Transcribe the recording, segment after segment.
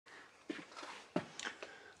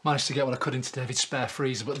Managed to get what I could into David's spare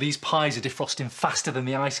freezer, but these pies are defrosting faster than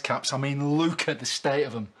the ice caps. I mean, look at the state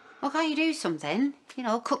of them. Well, can't you do something? You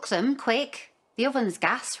know, cook them quick. The oven's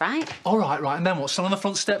gas, right? All right, and then what? Still on the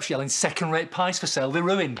front steps yelling second-rate pies for sale. They're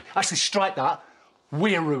ruined. Actually, strike that.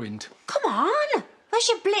 We're ruined. Come on! Where's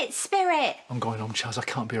your blitz spirit? I'm going home, Chaz. I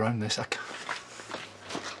can't be around this. I can't.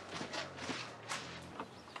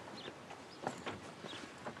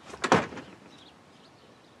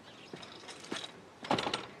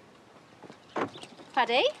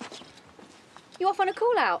 Paddy? You off on a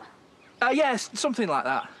call-out? Yes, something like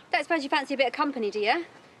that. Don't suppose you fancy a bit of company, do you?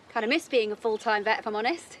 Kind of miss being a full-time vet, if I'm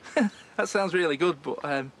honest. That sounds really good, but...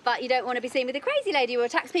 But you don't want to be seen with a crazy lady who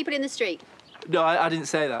attacks people in the street? No, I didn't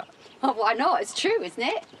say that. Oh, why not? It's true, isn't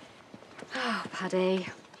it? Oh, Paddy.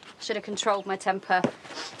 Should have controlled my temper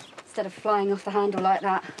instead of flying off the handle like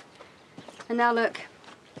that. And now look,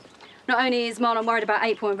 not only is Marlon worried about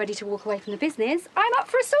April and ready to walk away from the business, I'm up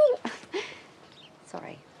for assault.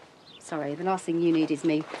 Sorry, the last thing you need is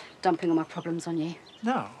me dumping all my problems on you.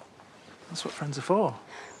 No, that's what friends are for.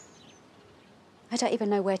 I don't even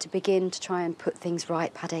know where to begin to try and put things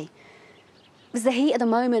right, Paddy. It was the heat of the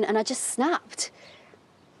moment and I just snapped.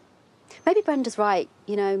 Maybe Brenda's right,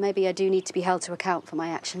 you know, maybe I do need to be held to account for my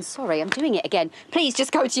actions. Sorry, I'm doing it again. Please,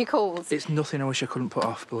 just go to your calls. It's nothing I wish I couldn't put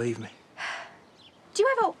off, believe me. Do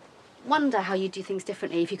you ever wonder how you'd do things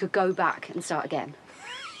differently if you could go back and start again?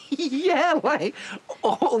 Yeah, like,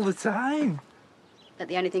 all the time. But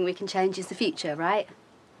the only thing we can change is the future, right?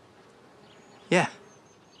 Yeah.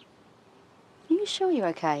 Are you sure you're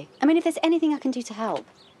okay? I mean, if there's anything I can do to help.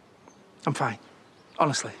 I'm fine.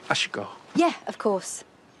 Honestly, I should go. Yeah, of course.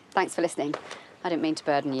 Thanks for listening. I didn't mean to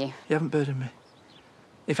burden you. You haven't burdened me.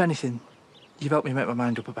 If anything, you've helped me make my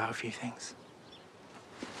mind up about a few things.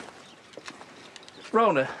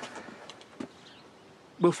 Rhona,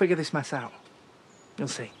 we'll figure this mess out. You'll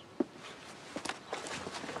see.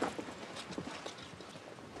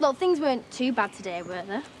 Well, things weren't too bad today, were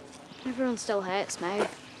they? Everyone still hates me.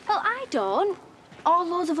 Well, I don't. Or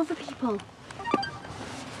loads of other people.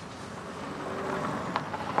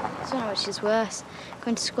 I don't know which is worse,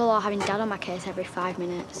 going to school or having Dad on my case every 5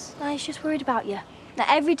 minutes. No, he's just worried about you. Now,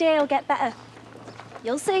 every day will get better.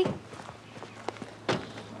 You'll see.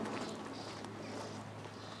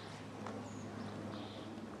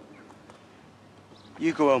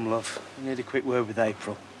 You go home, love. I need a quick word with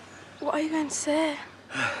April. What are you going to say?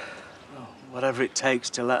 Well, whatever it takes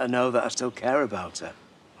to let her know that I still care about her.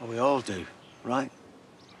 Well, we all do, right?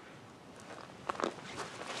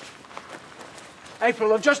 April,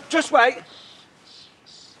 love, just wait.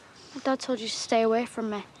 My Dad told you to stay away from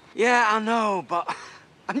me. Yeah, I know, but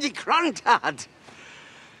I'm your granddad.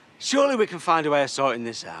 Surely we can find a way of sorting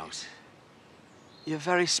this out. You're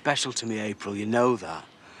very special to me, April, you know that.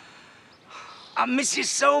 I miss you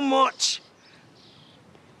so much.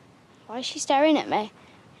 Why is she staring at me?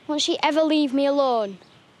 Won't she ever leave me alone?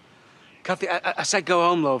 Kathy, I said go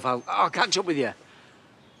home, love. I'll catch up with you.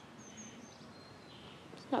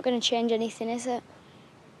 It's not going to change anything, is it?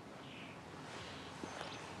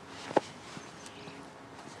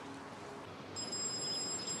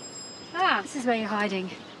 Ah, this is where you're hiding.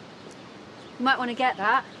 You might want to get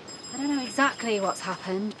that. I don't know exactly what's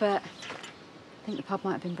happened, but I think the pub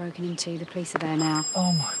might have been broken into. The police are there now.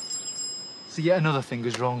 Oh, my. So yet another thing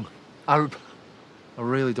is wrong. I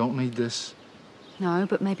really don't need this. No,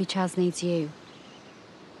 but maybe Chaz needs you.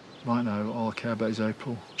 Right now, all I care about is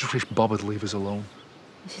April. Just wish Bob would leave us alone.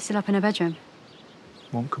 Is she still up in her bedroom?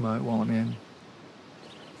 Won't come out, won't let me in.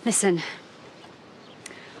 Listen,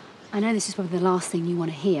 I know this is probably the last thing you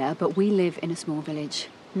want to hear, but we live in a small village.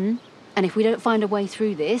 And if we don't find a way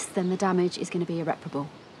through this, then the damage is going to be irreparable.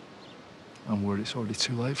 I'm worried it's already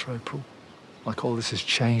too late for April. Like all this has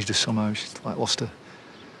changed her somehow. She's like lost an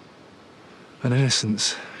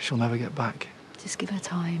innocence she'll never get back. Just give her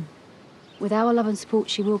time. With our love and support,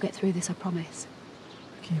 she will get through this, I promise.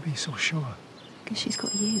 How can you be so sure? Because she's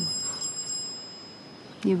got you.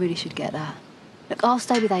 You really should get that. Look, I'll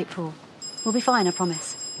stay with April. We'll be fine, I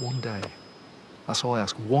promise. One day. That's all I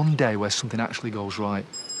ask. One day where something actually goes right.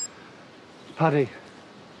 Paddy,